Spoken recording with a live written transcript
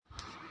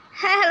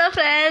Hello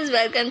friends,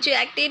 welcome to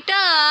Active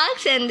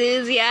Talks, and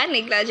this is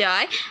Nikla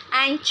Joy.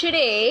 And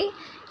today,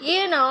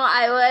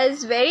 I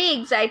was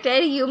very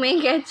excited. You may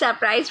get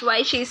surprised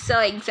why she's so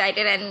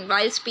excited. And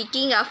while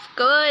speaking, of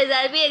course,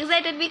 I'll be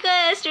excited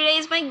because today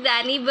is my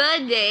granny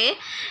birthday,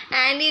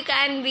 and you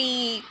can't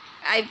be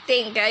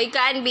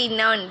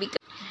known because.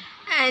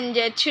 And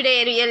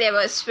today, really, I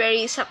was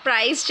very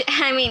surprised.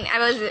 I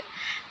was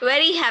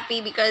very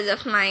happy because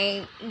of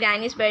my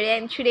granny's birthday,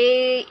 and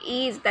today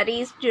is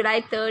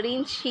July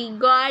 13th. She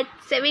got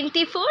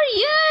 74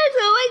 years.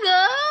 Oh my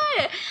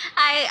god!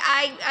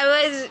 I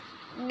was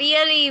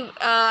really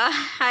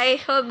I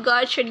hope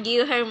God should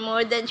give her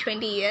more than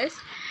 20 years.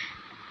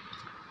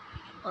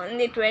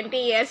 Only 20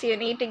 years you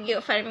need to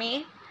give for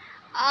me.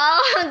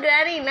 Oh,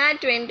 granny,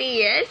 not 20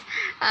 years.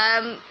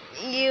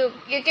 You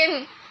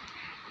can.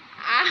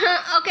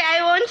 Okay,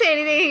 I won't say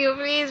anything. You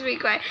please be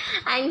quiet.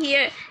 And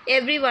here,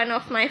 every one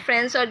of my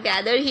friends are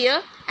gathered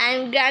here.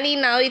 And Granny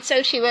now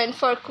itself, she went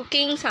for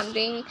cooking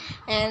something.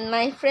 And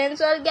my friends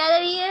all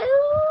gathered here.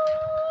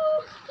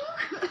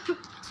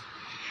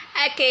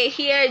 Okay,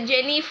 here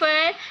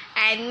Jennifer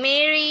and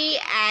Mary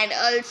and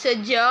also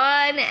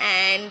John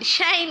and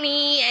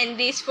Shiny, and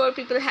these four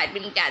people had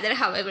been gathered.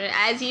 However,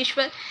 as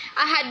usual,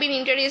 I had been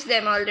introduced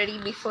them already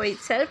before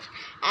itself,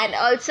 and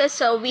also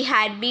so we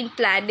had been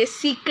planned a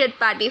secret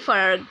party for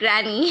our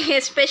granny,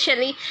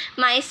 especially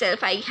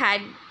myself. I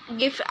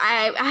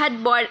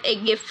had bought a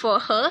gift for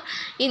her.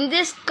 In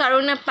this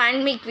corona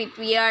pandemic,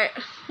 we are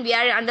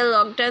under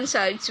lockdown,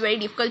 so it's very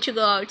difficult to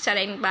go outside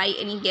and buy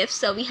any gifts.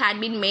 So I had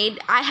been made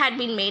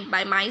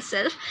by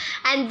myself,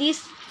 and these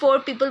four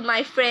people,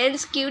 my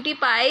friends, cutie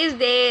pies,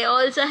 they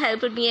also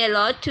helped me a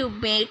lot to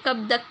make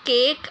up the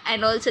cake,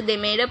 and also they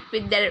made up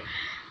with the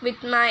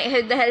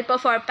help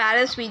of our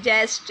parents. We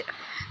just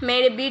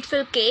made a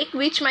beautiful cake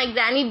which my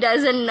granny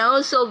doesn't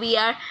know, so we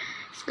are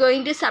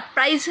going to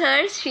surprise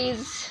her.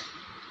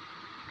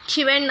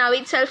 She went now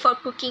itself for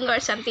cooking or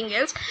something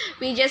else.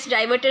 We just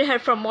diverted her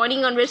from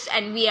morning onwards,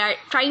 and we are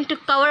trying to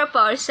cover up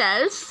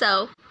ourselves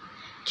so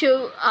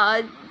to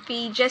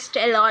be just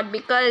a lot,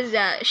 because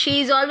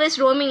she is always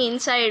roaming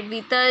inside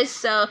with us,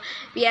 so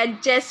we are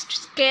just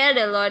scared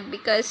a lot,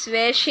 because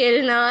where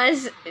she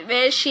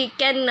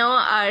can know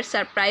our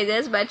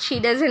surprises, but she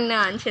doesn't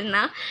know until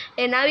now.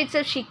 And now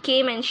itself she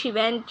came and she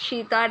went.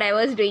 She thought I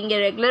was doing a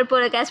regular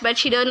podcast, but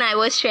she don't know I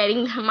was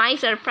sharing my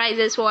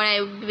surprises, what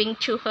I'm doing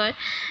to her.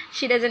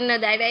 She doesn't know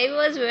that. I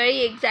was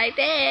very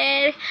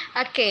excited.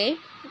 Okay,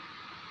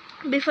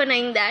 before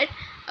knowing that,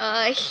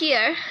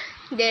 here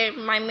there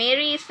my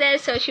Mary is there,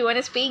 so she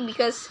wanna speak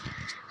because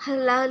her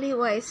lovely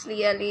voice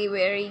really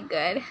very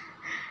good.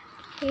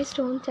 Please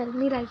don't tell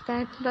me like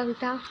that,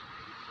 Bhavita.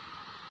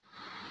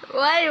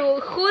 Why?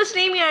 Whose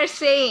name you are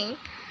saying?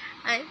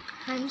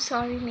 I'm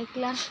sorry,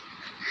 Nikla.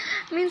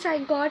 Means I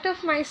got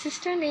off my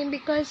sister name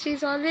because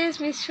she's always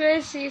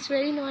mischievous. She's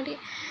very naughty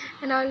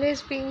and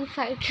always being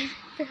fighting.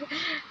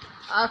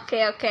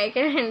 Okay, I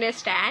can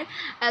understand.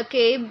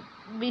 Okay,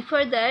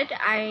 before that,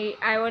 I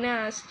wanna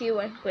ask you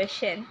one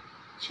question.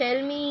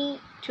 Tell me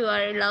to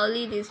our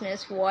lovely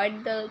listeners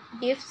what the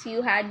gifts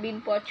you had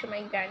been bought to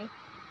my granny.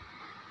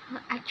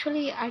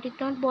 Actually, I did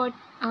not bought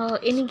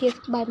any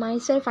gift by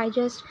myself. I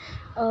just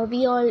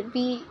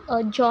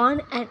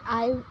John and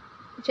I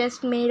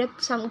just made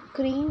up some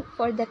cream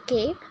for the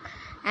cake,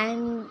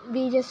 and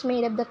we just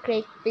made up the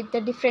cake with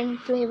the different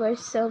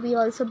flavors. So we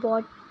also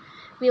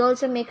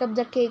make up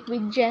the cake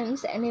with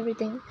gems and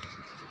everything.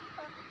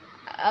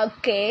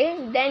 Okay,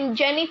 then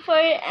Jennifer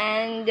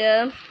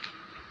and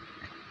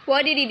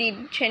what did you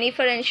do?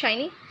 Jennifer and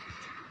Shiny?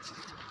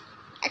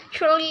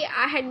 Actually,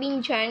 I had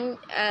been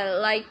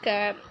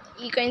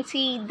you can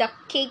see the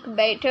cake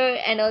batter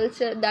and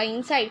also the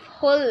inside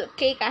whole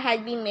cake I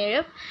had been made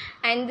up,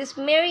 and this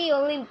Mary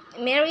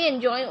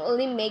and John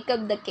only make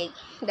up the cake.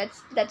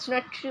 That's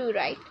not true,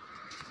 right?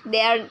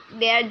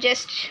 They are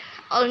just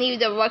only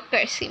the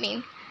workers. You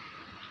mean?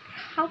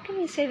 How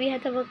can you say we are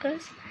the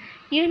workers?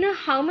 You know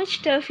how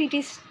much tough it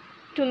is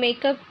to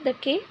make up the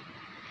cake?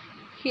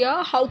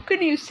 Yeah, how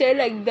can you say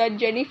like that,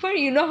 Jennifer?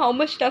 You know how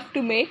much stuff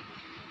to make?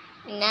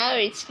 No,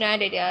 it's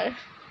not at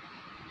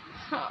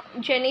all.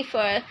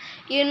 Jennifer,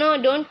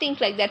 don't think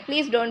like that.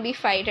 Please don't be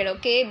fighted,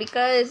 okay?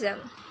 Because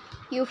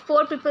you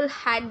four people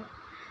had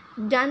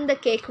done the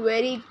cake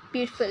very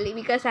beautifully.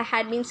 Because I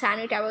had been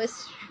Sanit, I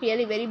was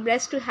really very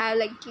blessed to have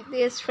like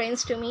these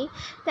friends to me.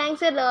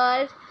 Thanks a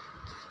lot.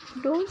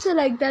 Don't say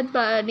like that,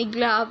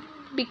 Nigla,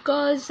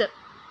 because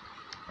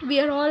we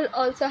also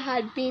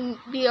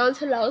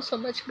love so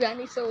much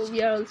granny, so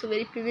we are also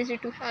very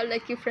privileged to have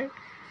like you friend.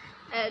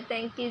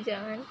 Thank you,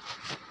 John.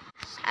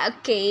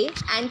 Okay,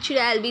 and today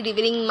I'll be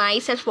revealing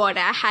myself what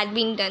I had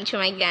been done to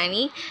my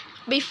granny.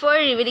 Before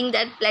revealing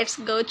that, let's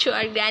go to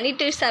our granny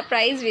to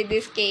surprise with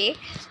this cake.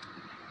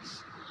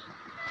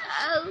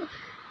 Oh,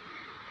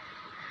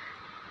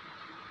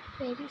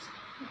 where is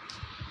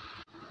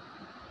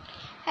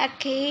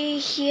okay,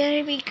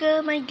 here we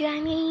go, my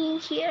granny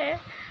here.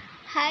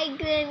 Hi,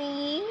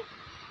 Granny.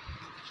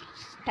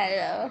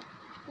 Hello.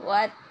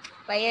 What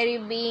Why are you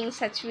being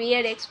such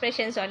weird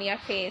expressions on your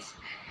face?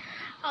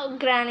 Oh,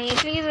 Granny,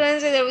 please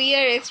answer the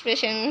weird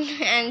expression.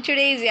 And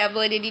today is your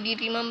birthday. Did you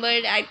remember?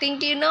 I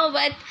think you know,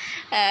 but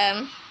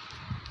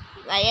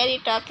why are you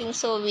talking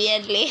so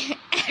weirdly?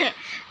 Why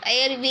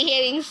are you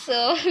behaving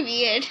so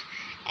weird?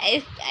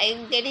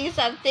 I'm getting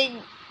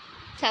something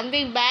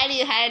bad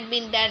you had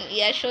been done.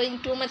 You are showing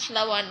too much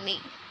love on me.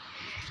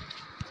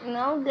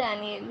 Now,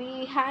 Granny,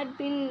 we had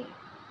been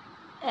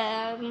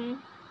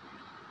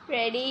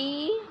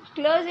ready.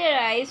 Close your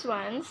eyes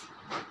once.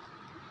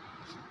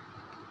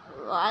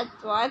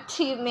 What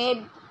you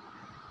made?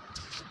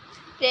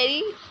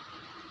 Ready?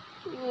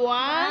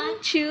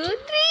 1, 2, 3.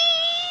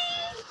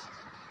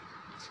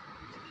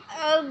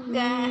 Oh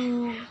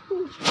God.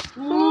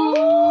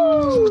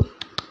 Ooh.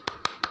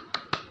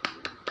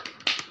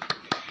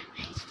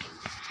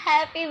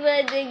 Happy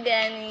birthday,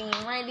 Granny.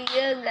 My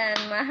dear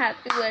grandma,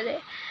 happy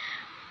birthday.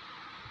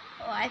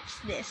 What's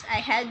this? I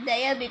have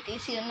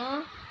diabetes, you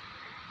know.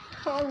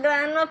 Oh,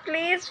 Grandma,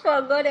 please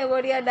forget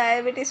about your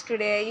diabetes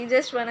today. You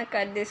just want to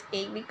cut this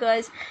cake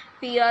because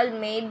we all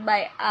made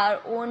by our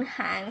own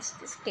hands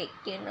this cake,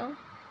 you know.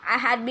 I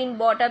had been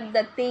bought up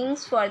the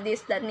things for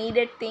this, the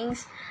needed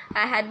things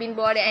I had been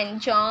bought,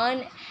 and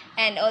John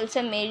and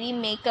also Mary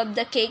make up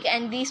the cake,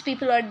 and these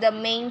people are the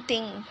main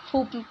thing.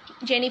 Who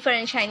Jennifer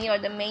and Shiny are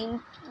the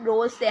main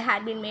roles they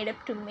had been made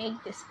up to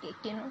make this cake,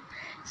 you know.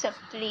 So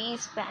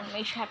please, Grandma,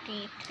 you have to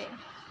eat it.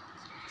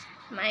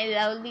 My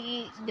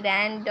lovely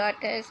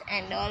granddaughters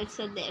and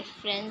also their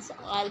friends,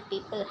 all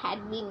people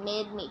had been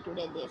made me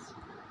today this.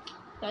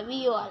 Love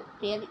you all.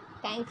 Really,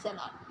 thanks a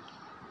lot.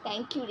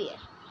 Thank you, dear.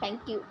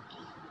 Thank you.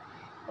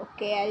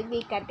 Okay, I'll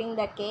be cutting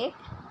the cake.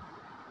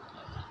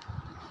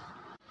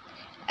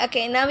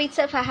 Okay, now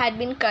itself I had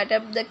been cut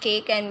up the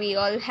cake and we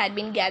all had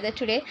been gathered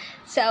today.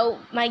 So,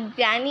 my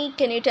granny,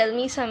 can you tell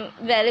me some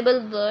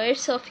valuable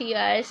words of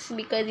yours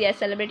because you are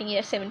celebrating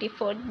your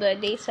 74th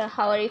birthday? So,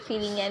 how are you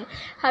feeling and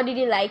how did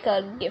you like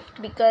our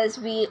gift? Because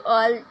we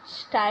all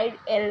tried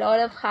a lot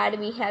of hard.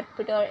 We had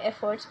put our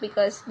efforts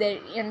because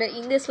in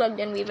this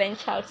lockdown we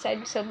went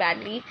outside so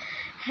badly,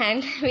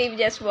 and we've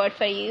just bought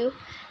for you.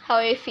 How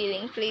are you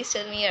feeling? Please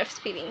tell me your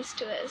feelings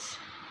to us.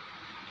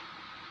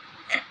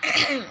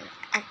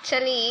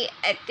 Actually,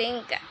 I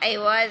think I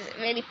was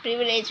very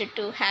privileged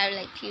to have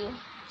like you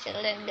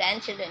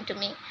grandchildren to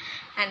me,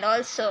 and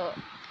also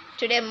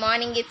today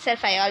morning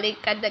itself I already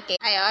cut the cake.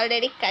 I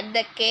already cut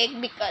the cake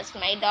because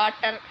my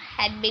daughter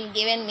had been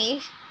given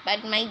me, but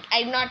I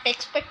did not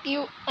expect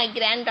you, my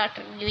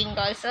granddaughter, giving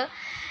also.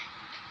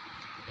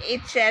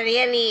 It's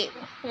really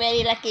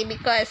very lucky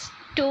because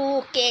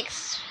 2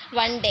 cakes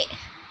one day,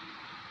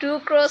 2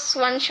 crows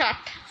one shot,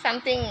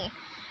 something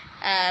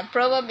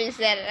proverb is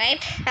there,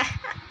 right?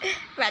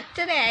 But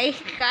today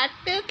I got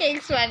 2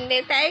 cakes one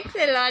day. Thanks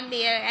a lot,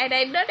 dear. And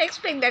I did not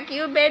expect that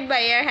you made by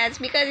your hands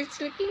because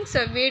it's looking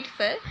so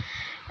beautiful.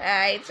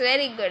 It's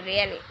very good,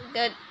 really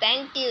good.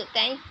 Thank you,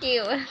 thanks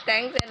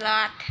a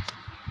lot.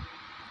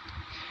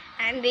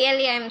 And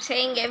really, I'm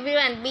saying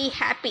everyone be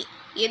happy.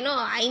 You know,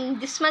 I'm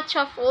this much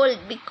of old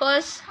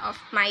because of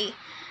my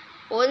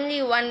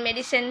only one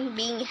medicine,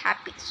 being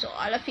happy. So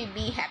all of you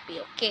be happy,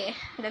 okay?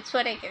 That's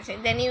what I can say.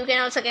 Then you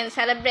can also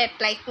celebrate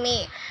like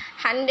me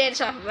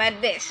hundreds of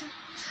birthdays.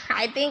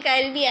 I think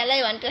I'll be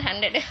alive until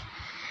 100.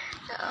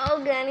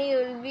 Oh, Granny,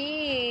 you'll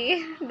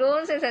be.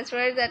 Don't say such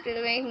words that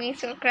will make me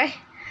so cry.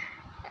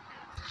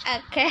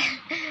 Okay,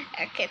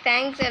 okay.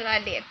 Thanks a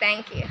lot, dear.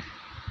 Thank you.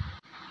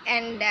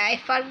 And I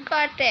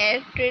forgot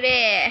it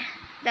today.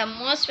 The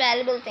most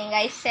valuable thing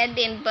I said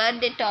in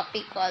birthday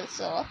topic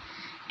also.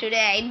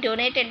 Today I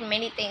donated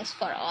many things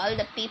for all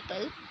the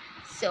people.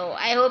 So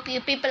I hope you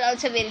people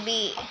also will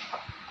be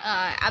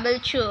able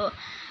to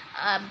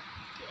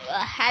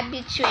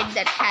habituate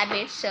that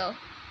habit. So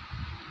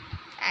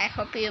I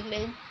hope you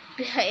will.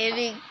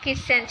 Every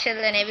kids and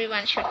children,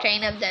 everyone should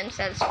train up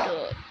themselves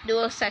to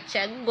do such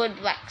a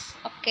good works.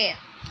 Okay.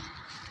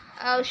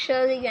 Oh,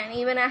 surely,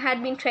 Gani. Even I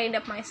had been trained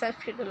up myself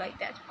to do like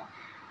that.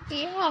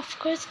 Yeah, of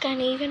course,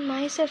 Gani. Even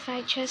myself,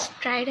 I just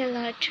tried a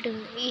lot to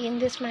do in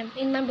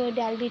my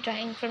birthday. I'll be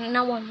trying from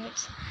now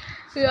onwards.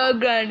 Yeah,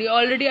 Granny.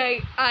 Already,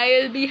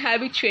 I'll be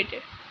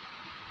habituated.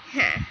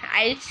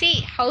 I'll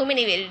see how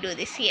many will do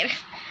this year.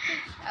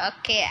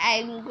 Okay,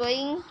 I'm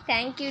going.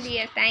 Thank you,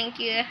 dear. Thank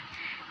you.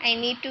 I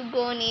need to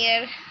go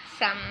near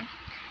some.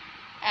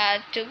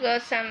 I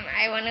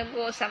want to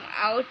go some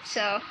out.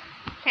 So,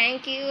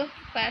 thank you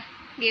for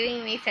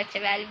giving me such a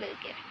valuable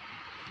gift.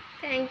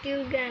 Thank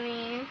you,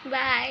 Granny.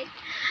 Bye.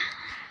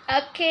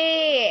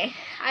 Okay,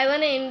 I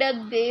want to end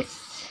up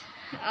this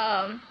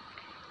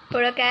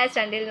podcast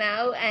until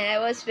now, and I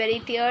was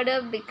very teared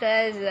up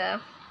because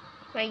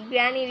my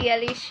granny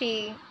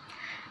really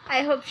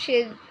I hope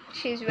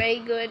she's very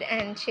good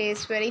and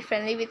she's very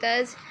friendly with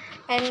us.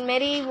 And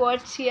Mary,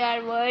 what's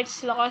your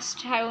words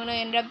lost? I want to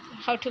end up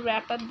how to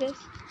wrap up this.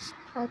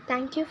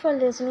 Thank you for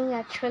listening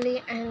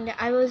actually, and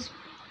I was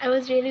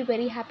really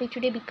very happy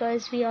today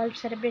because we all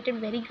celebrated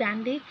very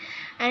grandly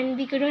and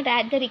we could not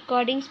add the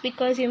recordings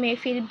because you may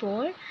feel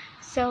bored.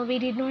 so we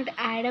did not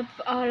add up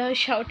all our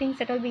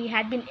shoutings at all. We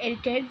had been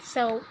edited,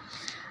 so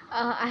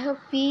I hope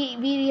we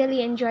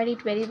really enjoyed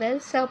it very well.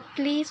 So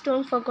please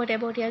don't forget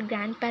about your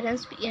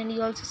grandparents, and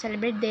you also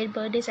celebrate their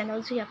birthdays, and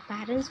also your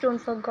parents don't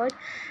forget.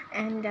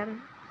 And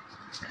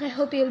I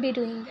hope you'll be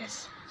doing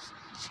this.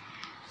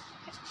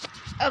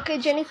 Okay,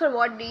 Jennifer,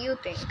 what do you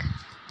think?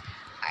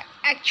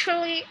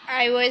 Actually,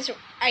 I was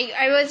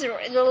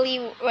really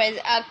was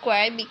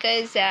awkward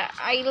because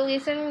I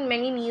listen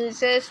many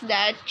newses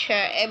that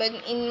even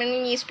in many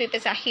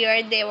newspapers I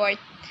hear they are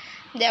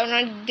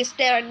not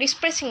they are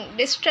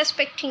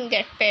disrespecting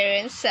their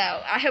parents. So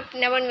I hope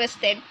no one was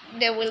there.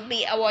 There will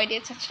be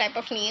avoided such type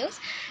of news,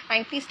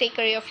 and please take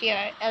care of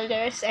your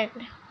elders and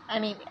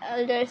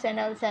elders and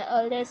also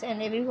elders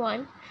and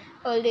everyone,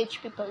 old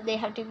age people. They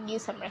have to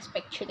give some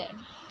respect to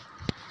them.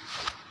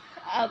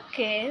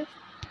 Okay.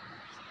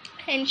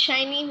 And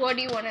Shiny, what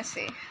do you want to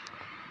say?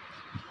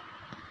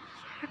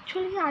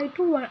 Actually, I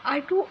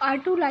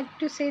too like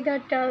to say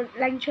that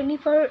like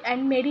Jennifer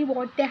and Mary,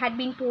 what they had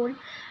been told,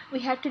 we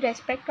have to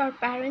respect our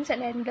parents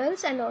and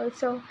elders, and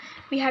also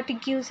we have to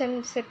give some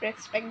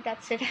respect.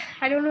 That's it.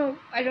 I don't know.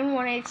 I don't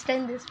want to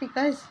extend this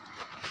because.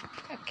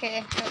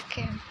 Okay.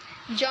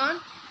 John,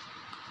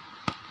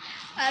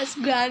 as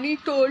Granny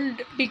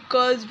told,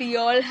 because we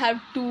all have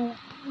to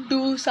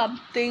do some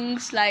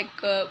things like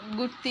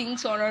good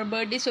things on our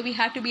birthday, so we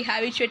have to be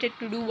habituated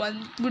to do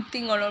one good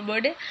thing on our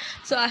birthday.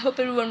 So I hope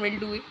everyone will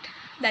do it.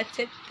 That's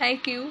it.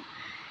 Thank you.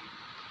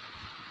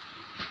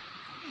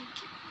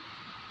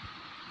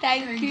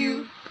 Thank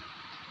you.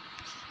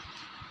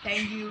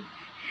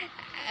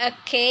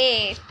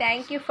 Okay,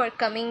 thank you for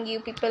coming,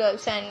 you people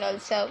also,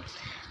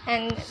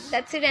 and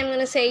that's it. I'm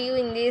gonna say you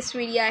in this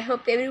video. I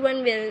hope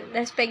everyone will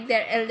respect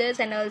their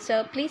elders, and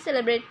also please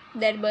celebrate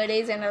their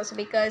birthdays, and also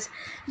because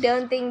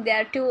don't think they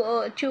are too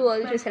old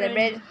to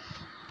celebrate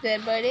their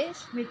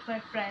birthdays. With my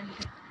friend.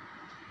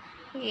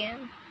 Yeah.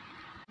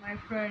 My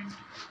friend.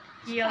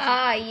 Yeah,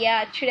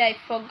 actually I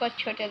forgot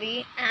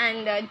totally.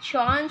 And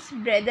John's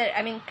brother,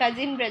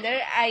 cousin brother,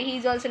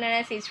 he's also known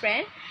as his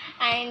friend,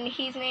 and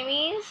his name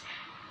is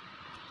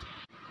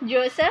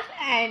Joseph,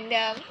 and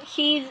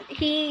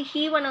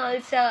he wanna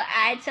also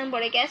add some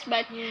podcast,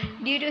 but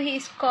due to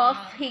his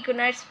cough, he could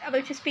not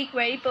able to speak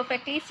very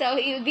perfectly. So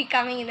he will be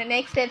coming in the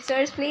next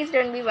episodes. Please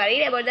don't be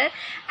worried about that.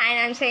 And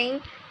I'm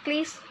saying,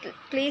 please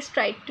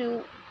try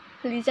to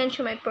listen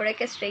to my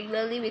podcast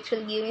regularly, which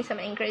will give me some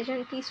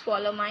encouragement. Please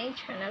follow my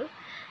channel,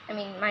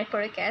 my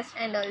podcast,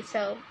 and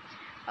also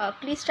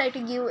please try to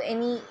give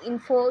any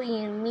info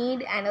you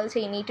need, and also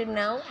you need to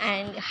know,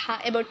 and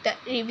about the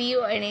review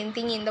or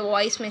anything in the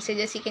voice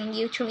messages you can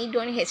give to me.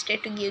 Don't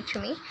hesitate to give to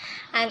me,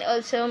 and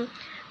also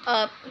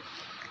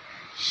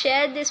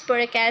share this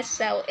podcast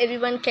so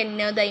everyone can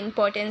know the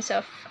importance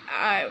of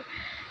our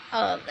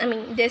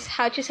this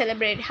how to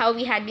celebrate, how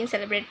we had been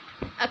celebrate.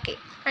 Okay,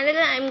 and then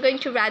I'm going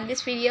to wrap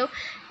this video,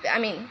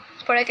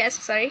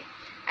 podcast, sorry.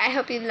 I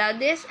hope you love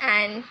this,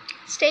 and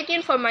stay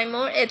tuned for my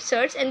more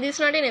episodes. And this is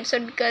not an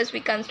episode because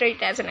we consider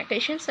it as an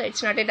occasion, so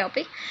it's not a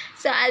topic.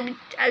 So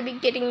I'll be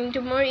getting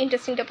into more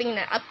interesting topic in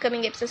the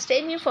upcoming episodes.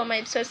 Stay tuned for my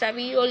episodes. Love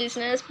you all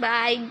listeners.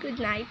 Bye. Good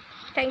night.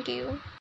 Thank you.